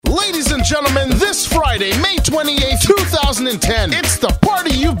Ladies and gentlemen, this Friday, May 28th, 2010, it's the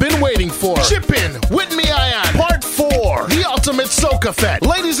party you've been waiting for. Chip in with me, Ian. Part 4, the ultimate soca fete.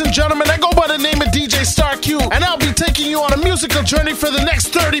 Ladies and gentlemen, I go by the name of DJ Star Q, and I'll be taking you on a musical journey for the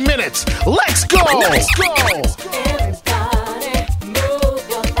next 30 minutes. Let's go! Let's go! Everybody, move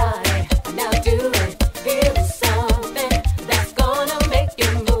your body. Now do it. Feel something that's gonna make you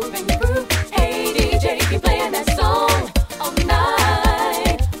move and groove. Hey DJ, keep playing that song all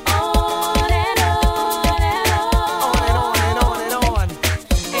night, on and on and on and on.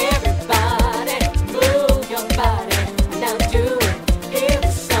 Everybody, move your body. Now do it. Feel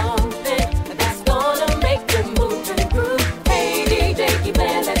something that's gonna make you move and groove. Hey DJ, keep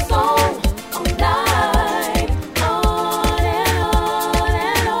playing that song all night, on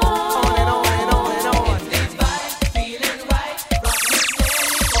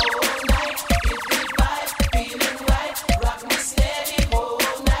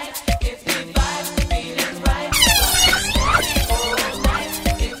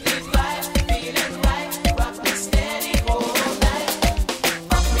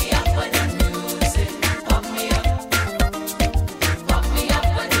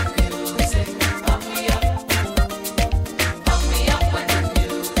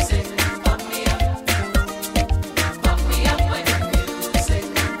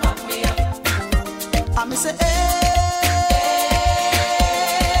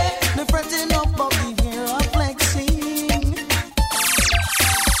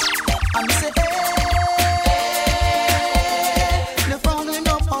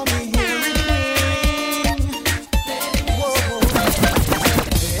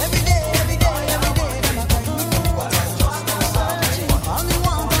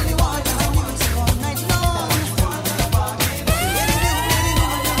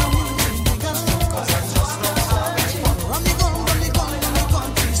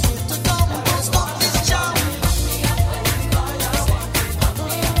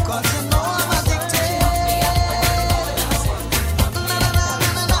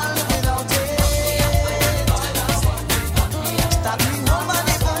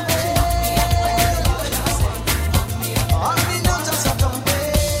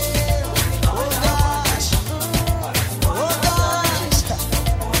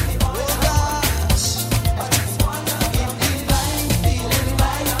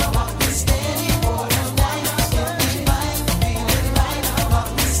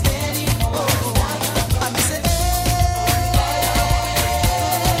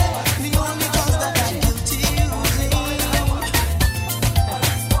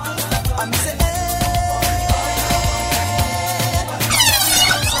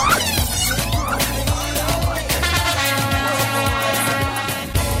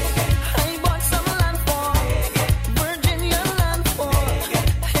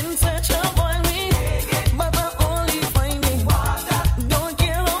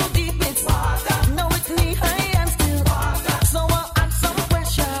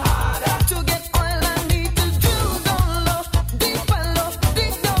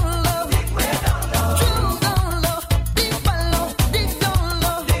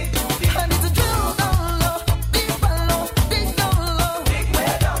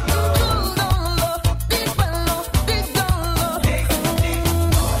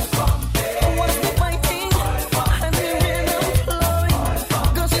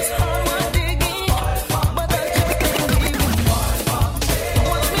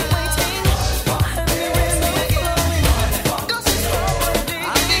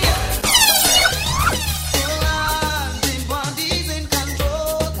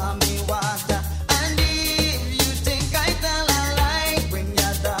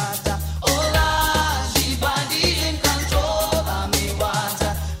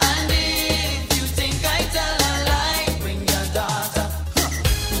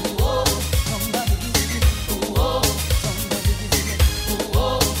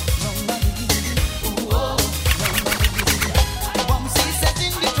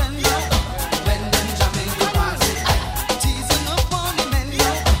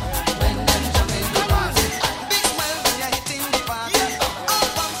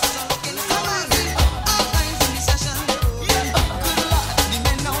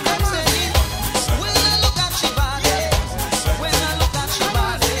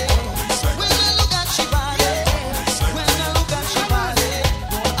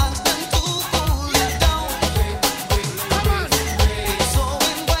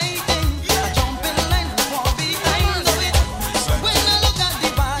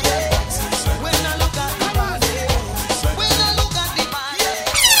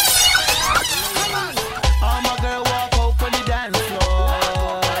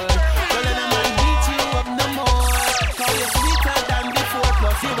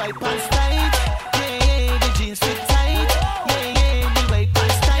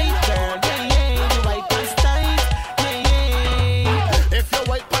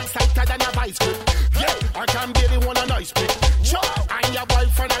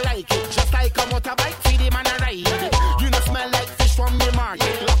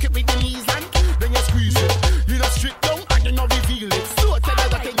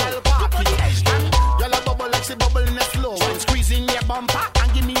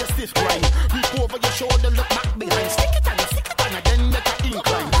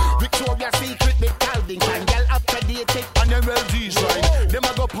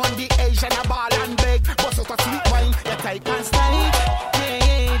up on the Asian a ball and beg. Bust out a sweet wine, your tight and tight. Yeah,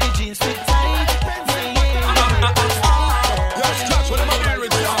 yeah, the jeans fit tight. Yeah, yeah. Yes, catch what I'm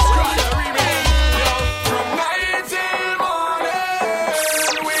hearing. Scratch the remix. From night till morning,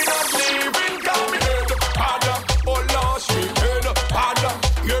 we not leaving. Got me head harder. Oh Lord, me head harder.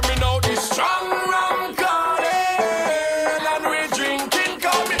 Hear me now, this strong rum calling, and we drinking.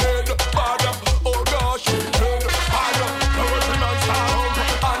 Got me head harder. Oh gosh, me head harder. Now every man start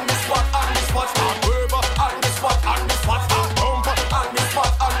on the spot, start over. On the spot, start over. On the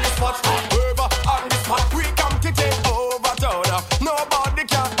spot, start over. On the spot, we come to take over town. Nobody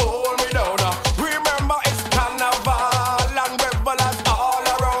can hold me down. Remember it's carnival and revelers all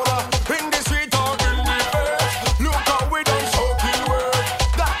around. In the street or in the earth, look how we done soaking work.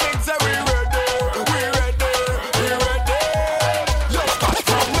 That means that we ready. You start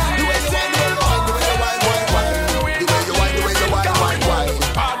from now. The way you wine, the way you wine.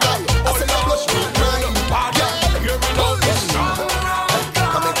 I said I blush me crying. Hear me now, this strong.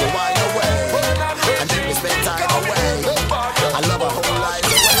 I make you wine away, and then we spend time away. I love a whole life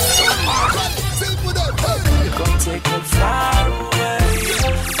away. Sing for them, hey. You come take me far away.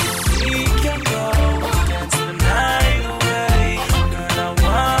 We can go dance the night away. Girl, I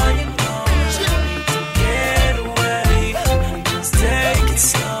want you know you need to get away and just take it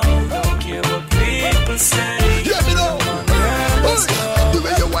slow. Don't care what people say. Yeah, me know. Girl, let's go. The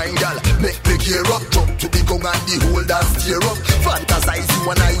way you wine, girl, make me gear up. Jump to the gong and the hold and steer up. Fantasize you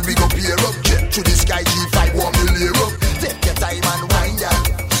and I, we go pair up. Jet to the sky, G5, want me layer up. Take your time and wine, girl.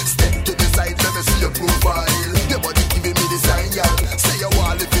 Step to the side, let me see your profile. Your body giving me the sign, girl. Say you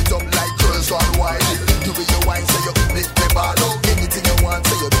want lift it up like girls on wine. The way you wine, say you make me ball out. Anything you want,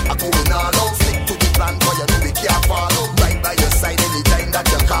 say you I going all out. Stick to the plan, for you know we can't follow. Right by your side anytime that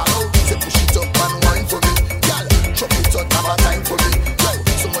you call out. Say push it up and wine for me, girl. Chop it up, have a time for me. Yo,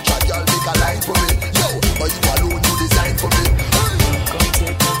 so much a girl make a line for me. Yo, but you alone you design for me. Come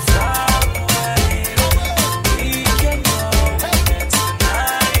take me far away. We can go dance the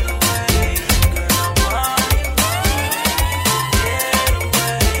night away. Girl, I want you get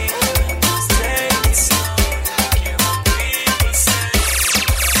away and just take it slow. Don't care what people say.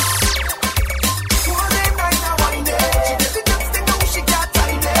 One day night I wine it. She get the chips thing, know she got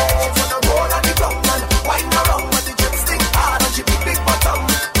time it. She wanna roll on the ground and wine around with the chips thing hard and she big bottom.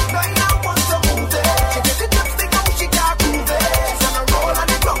 Nine I want to move it. She get the chips thing, know she got groove it. She wanna roll on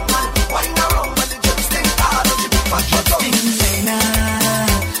the ground and wine around with the chips thing hard and she big bottom.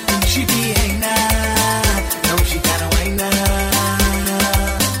 She be hey nah, no she gotta wine nah.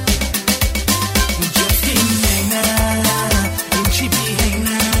 Just in hey nah, and she be hey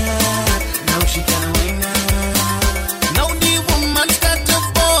nah, no she gotta wine nah. Now the woman start to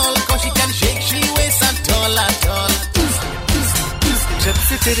fall, 'cause she can shake she waist at all. जब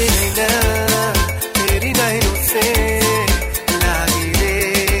से तेरे नैना तेरी नैनों से लागे रे,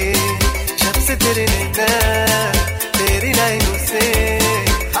 जब से तेरे नैना तेरी नैनों से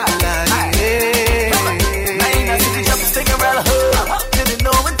लागे रे. Nina see the jump stick around her. Didn't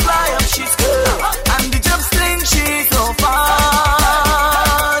know when fly up she's good. And the jump string she's so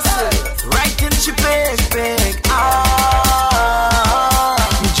fast. Right in she big.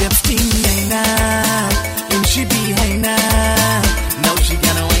 जब से नैना and she be hey nah, now she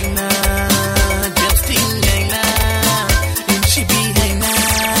gotta wine nah. जब से नैना and she be hey nah,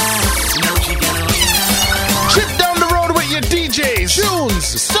 now she gotta wine nah. Chip down the road with your DJs, Tunes,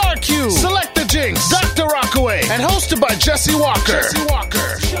 Star Q, Select the Jinx, Dr. Rockaway, and hosted by Jesse Walker. Say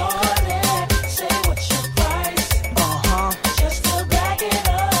what's your price? Just to back it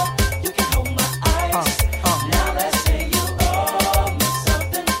up, you can hold my eyes. Now let's say you owe me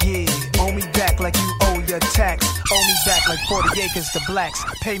something. Yeah, owe me back like you owe your tax. Owe me back like 40 acres to blacks.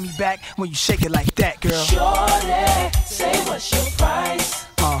 Pay me back when you shake it like that, girl. Shorty, say what's your price?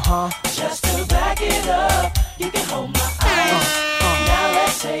 Just to back it up, you can hold my eyes. Now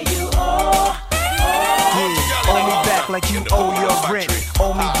let's say you owe. Yeah, owe me back like you owe your rent.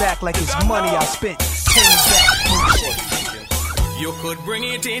 Owe me back like it's money I spent. Pay me back when you shake it. You could bring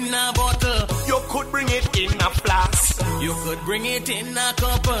it in a bottle, You could bring it in a flask. you could bring it in a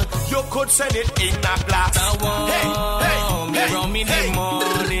cup. You could send it in a glass. I want me from me the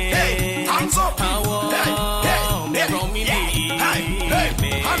morning. Hands up. I want me from me the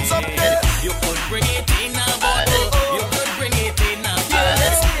evening. Hands up there. You could bring it in a bottle, you could bring it in a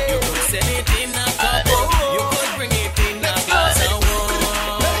glass, you could send it in a cup, you could bring it in a glass. I want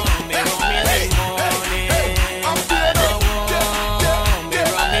me from me the morning. I want me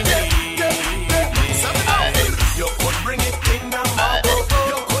from me the evening. You could bring it in a bottle.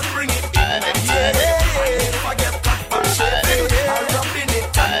 You could bring it in a glass. If I get cut from shaving, I rub in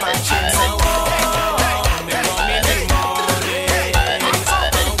it and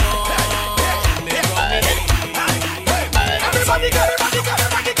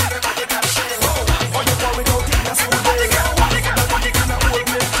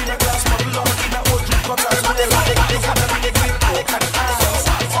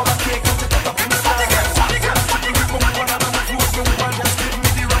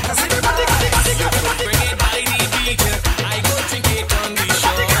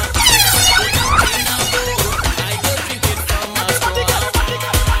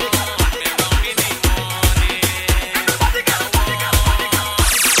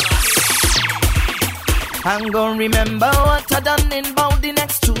I'm gonna remember what I done in about the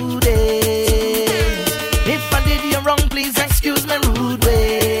next 2 days. If I did you wrong, please excuse me rude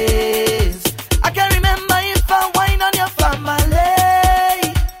ways. I can remember if I whine on your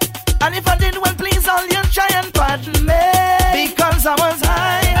family, and if I did well, please all you try and pardon me, because I was high.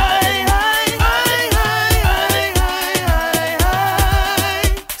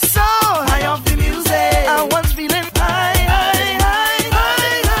 So high off the music, I was feeling high.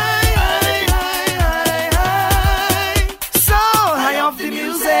 So high off the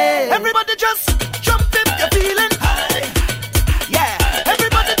music. Everybody just jump if you're feeling high. Yeah.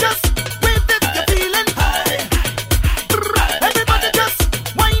 Everybody just wave if you're feeling high. Everybody just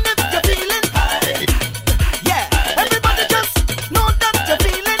whine if you're feeling high. Yeah. Everybody just know that you're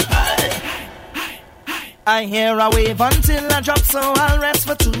feeling high. I hear a wave until I drop, so I'll rest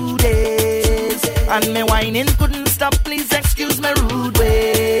for 2 days. And me whining couldn't stop, please excuse me rude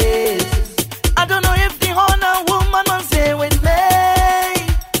ways. I don't know if the honor woman was there with me,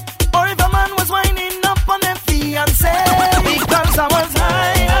 or if a man was winding up on their fiancé, because I was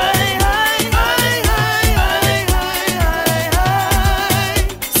high.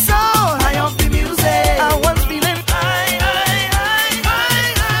 So high off the music, I was feeling high.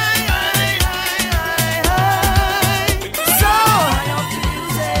 So high off the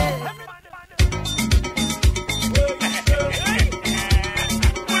music.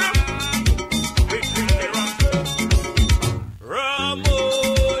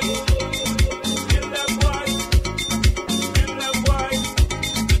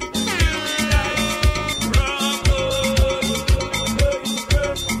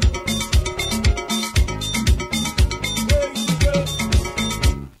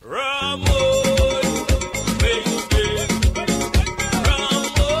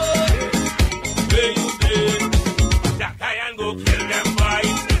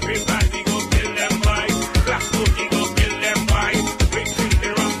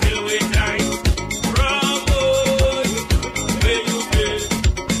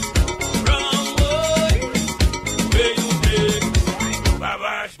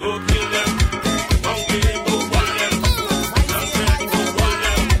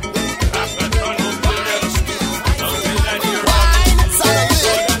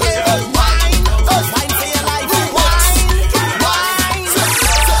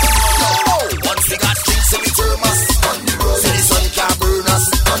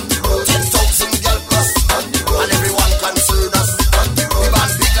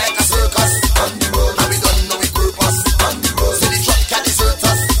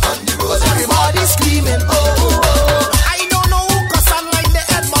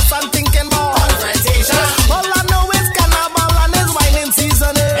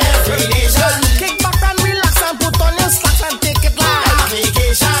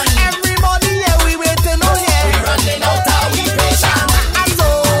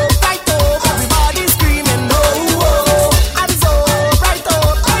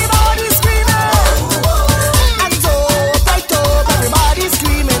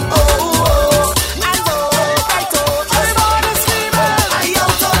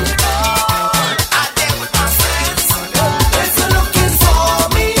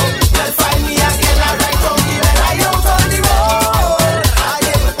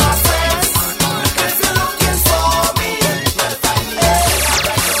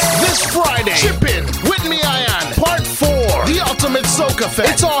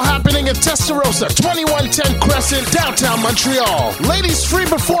 It's all happening in Testarossa, 2110 Crescent, downtown Montreal. Ladies free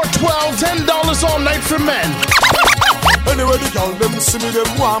before 12, $10 all night for men. Anyway, the girl, them see me, them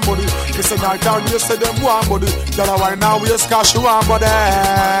want body. They say night down, you say them want body. Girl, why now we just cash you want body.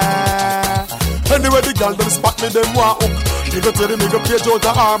 Anyway, the girl, them spot me, them want hook. Me go tell them, me go page out the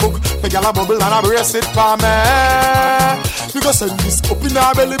arm book. The girl a bubble and a brace it for me. Me go send this up in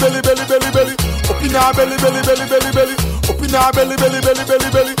her belly, belly, belly, belly, belly. Up in her belly, belly, belly, belly, belly. Up in her belly, belly, belly,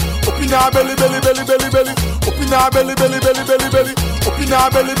 belly, belly. Up in her belly, belly, belly, belly, belly. Up in her belly, belly, belly, belly, belly. Up in her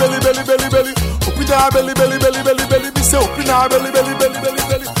belly, belly, belly, belly, belly. Up in her belly, belly, belly, belly, belly. Me say up in her belly, belly, belly, belly,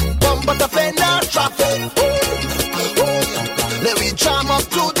 belly. Bumper the fender traffic. Let me jam up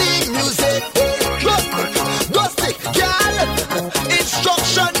to the music. Go stick, girl.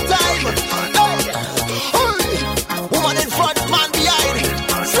 Instruction time. Hey, woman in front, man behind.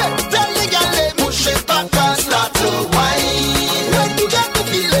 Say, tell the girl, they push it back and start to whine. When you get the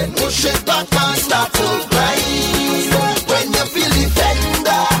feeling, push it back and start to grind. When you feel the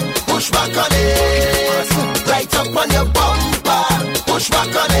fender, push back on it. Right up on your bumper, push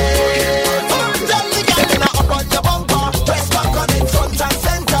back on it. Tell the girl, then up on your bumper, press back on it, front and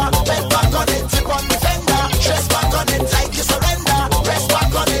center. Bend back on it, tip on the fender. Press back on it like you surrender. Press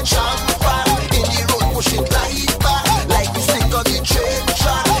back on it, jumper. In the road, push it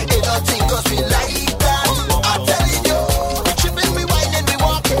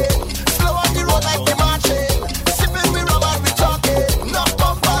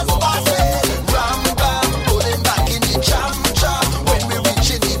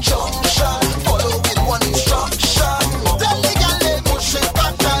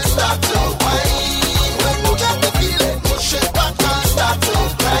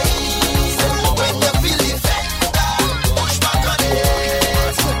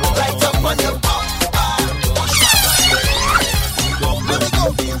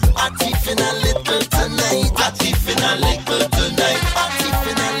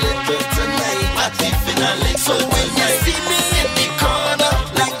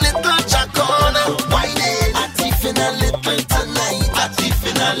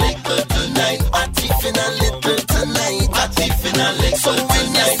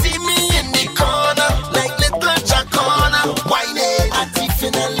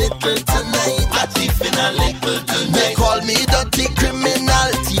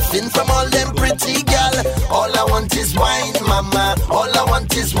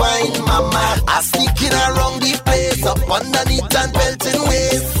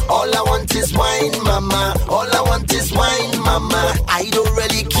mama. I don't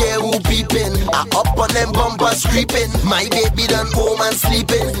really care who peeping. I up on them bumpers creeping. My baby done home and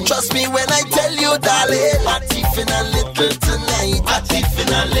sleeping. Trust me when I tell you, darling. I tiffin a little tonight. I tiffin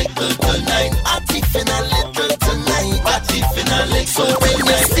a little tonight. I tiffin a little tonight. I tiffin a little. So when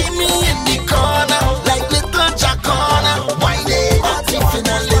you see me in the corner, like little Jacona, why they? I tiffin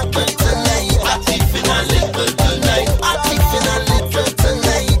a little tonight. I tiffin a little tonight. I tiffin a little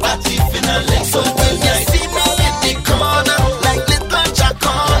tonight. I tiffin a little. So when you see me in the corner, like little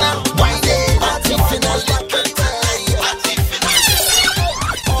Jacona, why they? I tiffin a little tonight. I tiffin a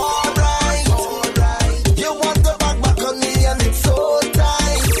little. Alright, you want the back on me and it's so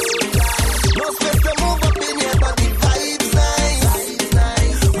tight. No space to move up in here, but the vibes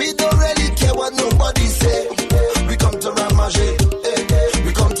nice. We don't really care what nobody say. We come to ramager,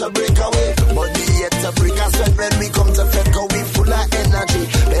 we come to break away. Money yet to break us sweat when we come to fed, cause we full of energy.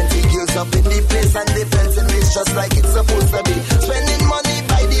 Plenty girls up in the place and they belting race just like it's supposed to be. Spending money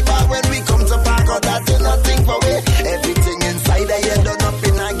by the bar when we come to park, or that you nothing for way. Everything inside of you done up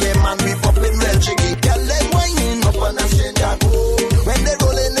in a game and we popping real jiggy. Girl them whining up on a stranger. When they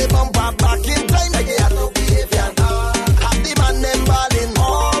rolling they bumper back in time, they get no behavior. Have the man them balling.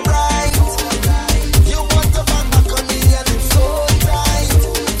 Alright, you want to back on me and it's so tight.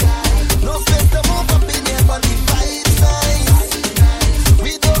 No space to move up in here, but the vibes nice.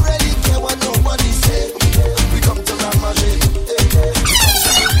 We don't really care what nobody say. We come to ramager.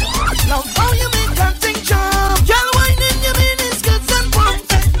 Now how you make that thing jump? Girl, whining your miniskirts and pump.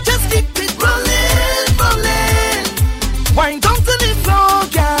 Just keep it rolling, rolling. Wine down to the floor,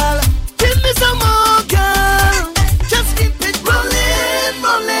 girl. Give me some more, girl. Just keep it rolling,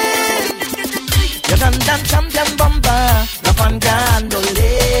 rolling. You done champion bumper, love and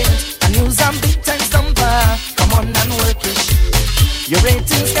gandolin. And use a big time stumper. Come on and work it. Your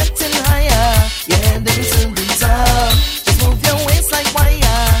rating's getting higher. You're heading to the top. Just move your waist like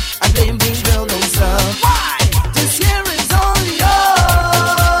wire. And baby girl, don't stop. Why? This year is all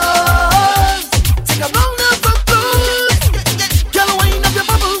yours. Take a round of applause. Girl, wind up your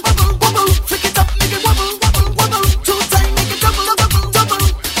bubble, bubble, bubble. Flick it up, make it wobble, wobble, wobble. Too tight, make it double, double, double.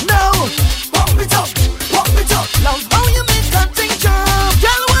 Now, pump it up, pump it up. Now, how you make that thing jump?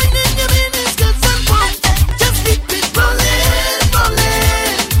 Girl, winding your miniskirts and pump. Just keep it rolling,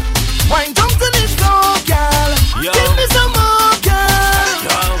 rolling. Wine down to the floor, girl. Yo. Give me some more,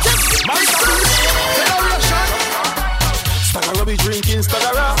 girl. Just keep it Staggera we drinking,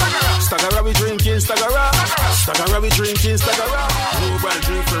 staggera. Staggera we drinking, staggera. Staggera we drinking, staggera. Global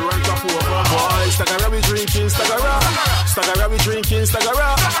drink for run top over, boy. Staggera we drinking, staggera. Staggera we drinking,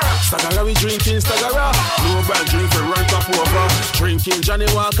 staggera. Staggera we drinking, staggera. Global drink for run top over. Drinking Johnny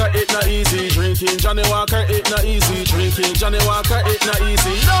Walker, it not easy. Drinking Johnny Walker, it not easy. Drinking Johnny Walker, it not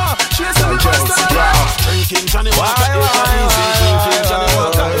easy. No, she's the best Drinking Johnny Walker, it not easy. Drinking Johnny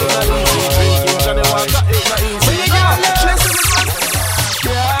Walker, it not easy. Drinking Johnny Walker, it not easy.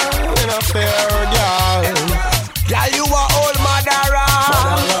 Girl, you are old Madara.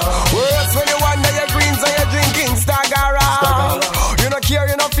 Worse when you wonder your greens and you're drinking Staggera. You don't care,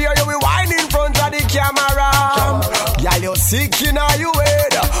 you don't fear, you be whining in front of the camera. Girl, you sick in all you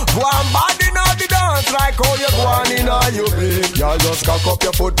head. Go and bad in all the dance like how you go on in all you bed. Girl, just cock up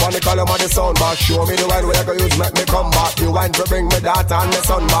your foot on the column of the sound back. Show me the wine where you go use, make me come back. You wine to bring me daughter and my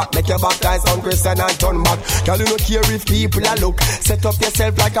son back. Make your baptize on Christian and turn back. Girl, you don't care if people a look. Set up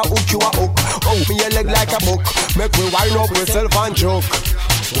yourself like a hook, you a hook. Oh, me your leg like a book. Make me wind up myself and joke.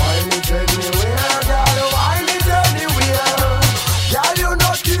 Wine it anywhere, girl, wine it anywhere. Girl, you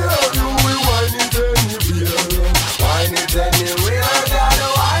not care, you will wine it anywhere. Wine it anywhere, girl,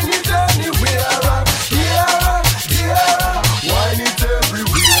 wine it anywhere. Yeah, yeah, wine it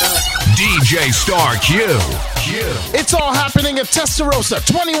everywhere. DJ Star Q. It's all happening at Testarossa,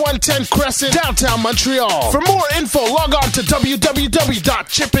 2110 Crescent, downtown Montreal. For more info, log on to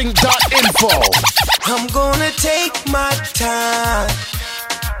www.chipping.info. I'm gonna take my time.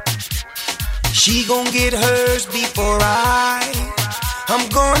 She gon' get hers before I'm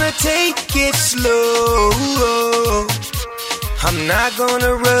gonna take it slow. I'm not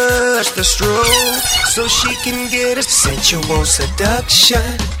gonna rush the stroke, so she can get a sensual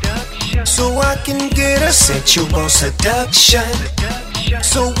seduction. So I can get a sensual seduction.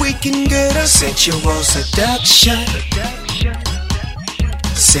 So we can get a sensual seduction.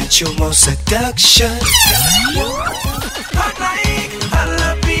 Sensual seduction.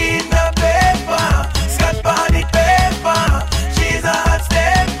 She's a hot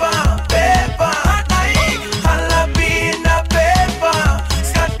stepper, pepper. Hot like jalapeno pepper,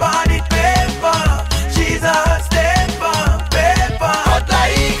 Scott body pepper. She's a hot stepper, pepper. Hot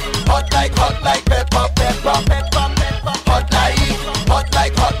like pepper, pepper, pepper, pepper. Hot like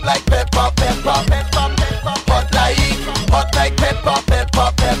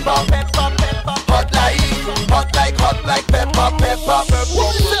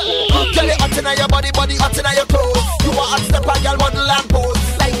Girl, you hot inna your body, body hot inna your clothes. You a hot step and girl model and pose.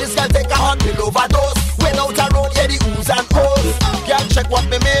 Like this girl take a hot pill overdose. Without a road, yeah the ooze and hose. Girl, check what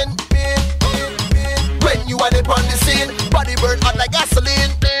me mean. When you are the on the scene, body burn hot like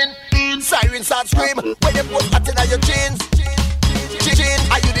gasoline. Sirens start scream when you put hot inna your jeans.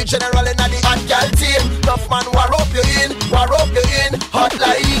 Are you the general in the hot girl team? Tough man, war up you in. Hot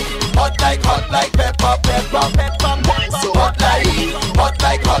like pepper. So hot like pepper.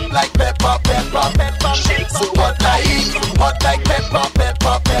 So hot like pepper. So hot like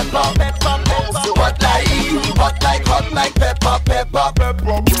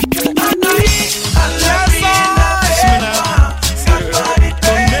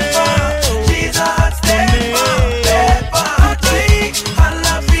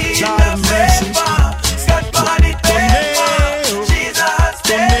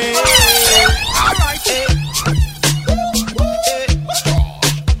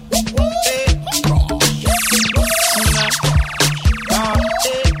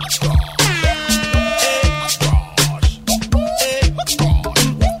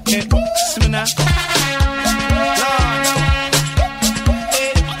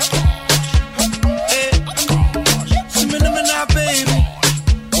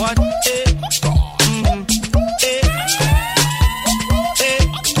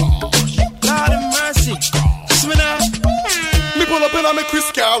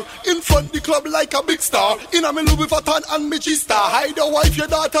in front the club like a big star. In a me Louis Vuitton and me G-Star. Hide your wife, your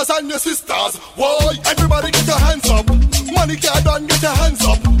daughters and your sisters. Whoa, everybody get your hands up. Money can't done, get your hands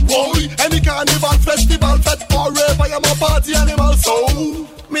up. Whoa, any carnival, festival, fete, forever, I'm a party animal. So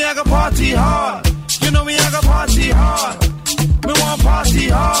me I go party hard. You know me I go party hard. Me want party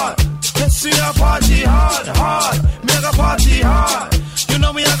hard. Let's see a party hard. Me I go party hard. You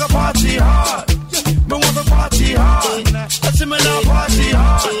know me I go party hard. Me want to party hard. I see me now party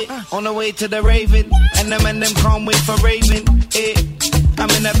hard. On the way to the Raven, and them can't wait for Raven. I'm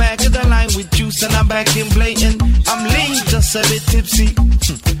in the back of the line with juice and I'm back in blatant. I'm lean, just a bit tipsy,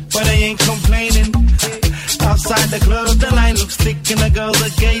 but I ain't complaining. Outside the club, the line looks thick and the girls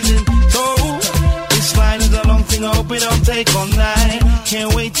are gazing. So this line is a long thing, I hope it don't take all night.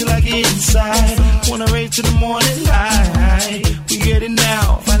 Can't wait till I get inside. Wanna rave to the morning light. We getting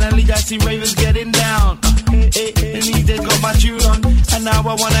down. Finally I see ravers getting down. And he just got my tune on, and now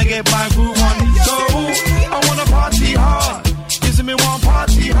I wanna get my groove on. So I wanna party hard. You see me want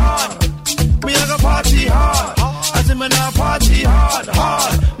party hard. Me I got party hard. I see me now party hard.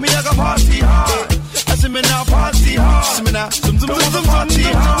 Me I got party hard. I see me now party hard. See me now zum party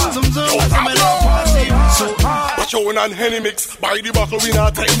hard. I see me now party hard. So hard. Patron and Henny mix. By the buckle we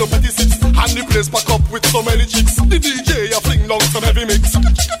not take no 36. And the place pack up with so many chicks. The DJ a fling long some heavy mix.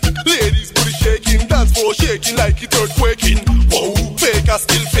 Ladies booty shaking, dance floor shaking like it earthquaking. Whoa, faker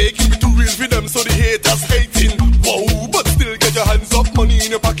still faking. We too real for them so the haters hating. Whoa, but still get your hands up. Money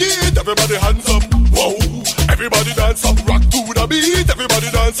in your pocket, everybody hands up. Whoa, everybody dance up. Rock to the beat, everybody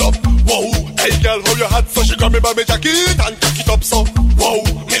dance up. Whoa, hey girl, how you hot? So she grab me by my jacket and cock it up so. Whoa,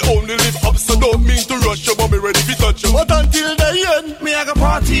 me only live up so don't mean to rush you, but me ready to touch you. But until the end, me I got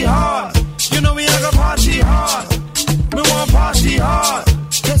party hard. You know me I got party hard. Me want party hard.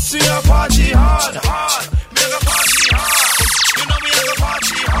 Let's see a party hard. Me I got party hard. You know me I got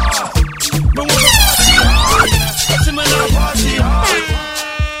party hard. Me want a party hard. Let's see me now party hard.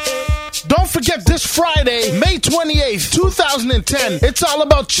 Don't forget this Friday, May 28th, 2010. It's all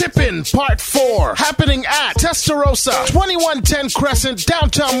about Chippin' Part 4. Happening at Testarossa, 2110 Crescent,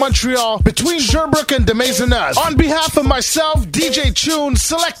 downtown Montreal, between Sherbrooke and Maisonneuve. On behalf of myself, DJ Tune,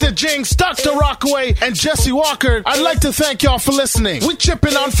 Selecta Jinx, Dr. Rockaway, and Jesse Walker, I'd like to thank y'all for listening. We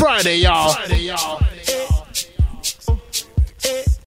chippin' on Friday, y'all.